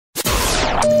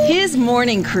His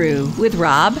morning crew with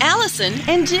Rob, Allison,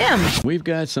 and Jim. We've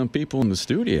got some people in the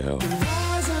studio.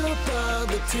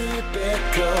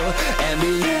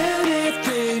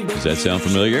 Does that sound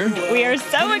familiar? We are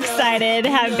so excited to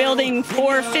have Building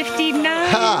 459.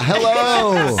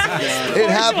 Hello. It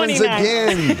happens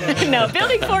again. No,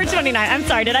 Building 429. I'm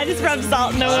sorry. Did I just rub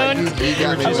salt in the wound? You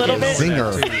got me a little bit.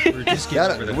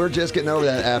 Zinger. We're We're just getting over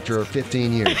that after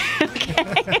 15 years.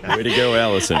 Way to go,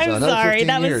 Allison. I'm another sorry. 15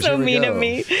 That was years. so Here we mean go. of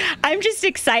me. I'm just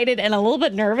excited and a little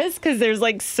bit nervous because there's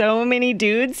like so many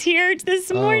dudes here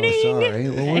this morning. sorry.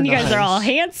 Well, we're and you guys are nice. all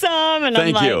handsome. And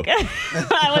Thank I'm you. like,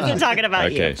 I wasn't talking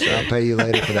about you. Okay, so I'll pay you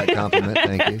later for that compliment.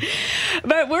 Thank you.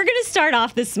 But we're going to start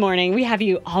off this morning. We have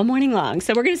you all morning long.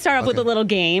 So we're going to start off with a little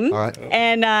game. All right.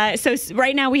 And so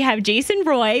right now we have Jason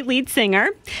Roy, lead singer,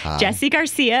 Jesse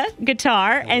Garcia,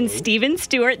 guitar, and Steven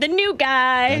Stewart, the new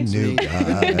guy. New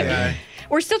guy.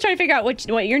 We're still trying to figure out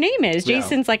what your name is. Yeah.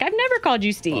 Jason's like, I've never called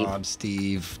you Steve. Bob,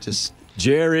 Steve, just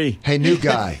Jerry. Hey, new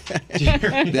guy.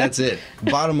 that's it.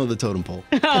 Bottom of the totem pole.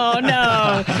 Oh,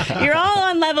 no. You're all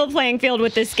on level playing field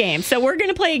with this game. So we're going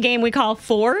to play a game we call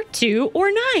 4, 2, or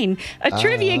 9. A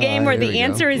trivia game where here the we go.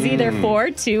 answer is either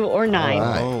 4, 2, or 9.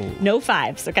 right. Oh, No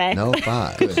fives, okay? No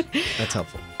five. that's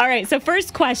helpful. All right, so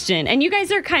first question. And you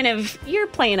guys are you're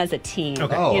playing as a team.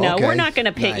 Okay. Oh, You know, okay. we're not going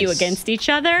to pit you Nice. against each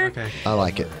other. Okay. I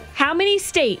like it. How many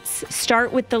states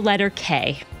start with the letter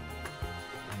K?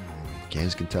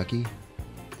 Kansas, Kentucky.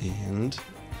 And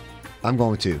I'm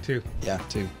going with 2. 2. yeah,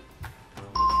 2.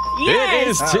 Yes! It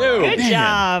is 2. Good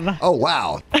job. Oh,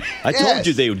 wow. I told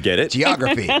you they would get it.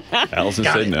 Geography. Allison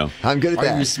said no. I'm good at Are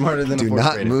that. you smarter than a Do fourth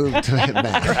not grader? move to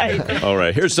math. Right. All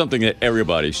right, here's something that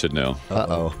everybody should know.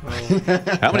 Uh-oh.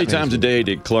 How many times a day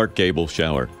did Clark Gable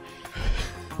shower?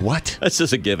 What? That's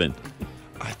just a given.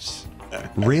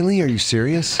 Really? Are you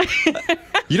serious?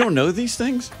 You don't know these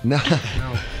things? No.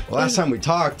 Last time we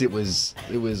talked, it's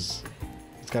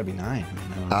got to be 9. I mean,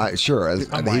 I don't know. Sure.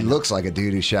 He looks like a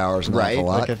dude who showers an Right? awful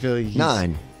lot. Like, I feel like he's-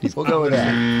 9. We'll go with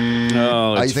that.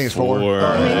 No, you it's think it's 4?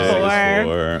 I think it's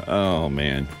 4. 4. Oh,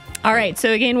 man. All right, so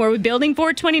again, we're building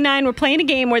 429. We're playing a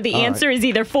game where the answer is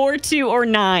either 4, 2, or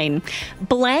 9.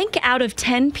 Blank out of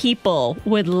 10 people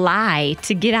would lie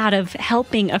to get out of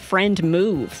helping a friend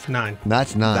move. 9.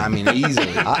 That's 9. I mean,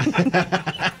 easily.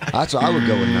 That's what I would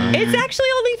go with 9. It's actually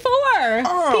only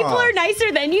 4. People are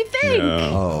nicer than you think.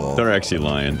 No. They're actually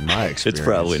lying. My It's experience.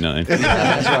 probably 9. Yeah,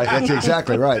 that's right. That's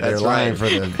exactly right. They're That's lying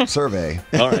right. for the survey.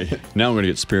 All right, now I'm going to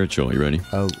get spiritual. You ready?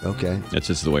 Oh, okay. That's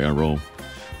just the way I roll.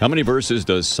 How many verses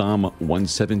does Psalm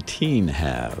 117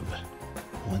 have?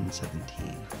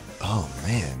 117. Oh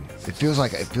man, it feels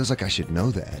like I should know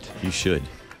that. You should.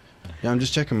 Yeah, I'm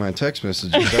just checking my text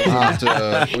messages. You're not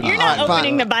You're not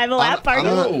opening the Bible app, are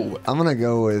you? I'm gonna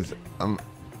go with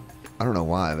I don't know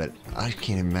why, but I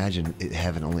can't imagine it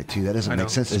having only 2. That doesn't I know. make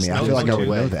sense to It's me. I no feel like I would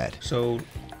way. know that. So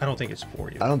I don't think it's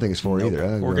 4 yet. I don't think it's 4 either.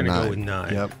 I'd We're go going to 9. go with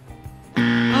 9. Yep.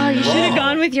 Oh, you should have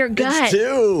gone with your gut.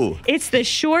 2. It's the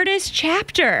shortest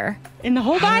chapter in the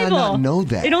whole How did I Bible. not know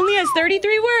that? It only has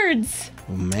 33 words.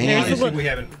 Oh, man. There's Obviously, we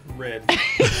haven't read.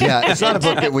 Yeah, it's not a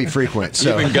book that we frequent.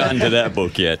 So Haven't gotten to that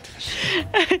book yet.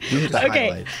 The Okay.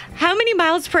 highlights. How many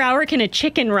miles per hour can a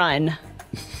chicken run?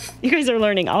 You guys are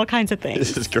learning all kinds of things.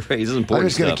 This is great. This is I'm important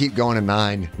just gonna stuff. keep going to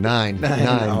 9. 9.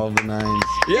 All the 9s.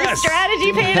 Yes.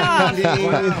 Strategy paid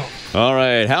off. All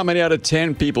right. How many out of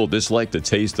 10 people dislike the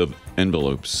taste of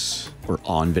envelopes or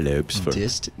envelopes? For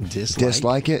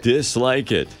Dislike it.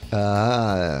 dislike it.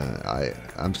 I'm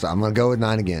gonna go with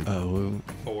 9 again.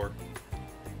 4.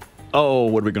 Oh,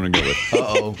 what are we going to go with?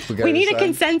 Uh-oh. We need a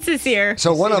consensus here.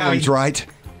 So one of how them's you- right.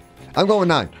 I'm going with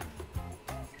 9.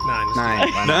 9 is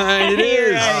 9. 9 it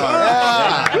is.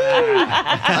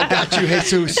 I got you,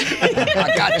 Jesus.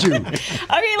 I got you.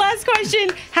 Okay, last question.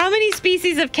 How many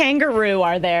species of kangaroo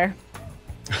are there?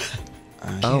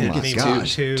 Oh my me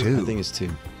gosh, two. 2. I think it's 2.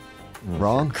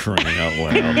 Wrong. Crying out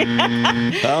loud.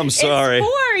 I'm sorry. It's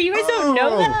 4. You guys don't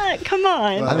know that? Come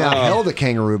on. I mean, I've held a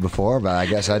kangaroo before, but I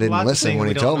guess I didn't Lots of listen things when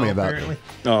he we don't told me know, about apparently.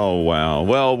 it. Oh, wow.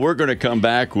 Well, we're going to come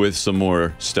back with some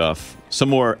more stuff, some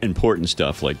more important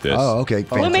stuff like this. Oh, okay.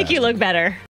 We'll make you fantastic. look better.